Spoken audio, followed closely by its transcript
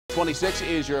26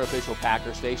 is your official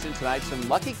Packer station. Tonight, some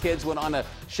lucky kids went on a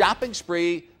shopping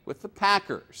spree with the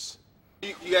Packers.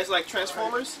 You guys like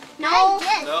Transformers? No.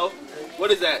 No?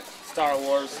 What is that? Star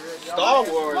Wars. Star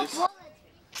Wars.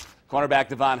 Cornerback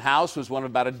Devon House was one of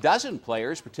about a dozen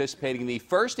players participating in the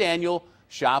first annual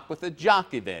Shop with a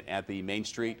Jock event at the Main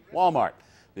Street Walmart.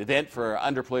 The event for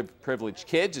underprivileged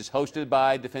kids is hosted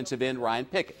by defensive end Ryan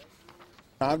Pickett.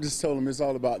 I've just told them it's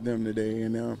all about them today,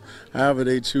 and however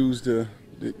they choose to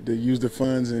use the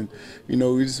funds, and we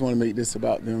just want to make this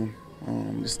about them.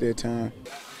 It's their time.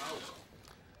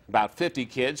 About 50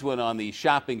 kids went on the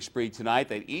shopping spree tonight.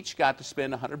 They each got to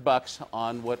spend $100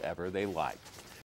 on whatever they liked.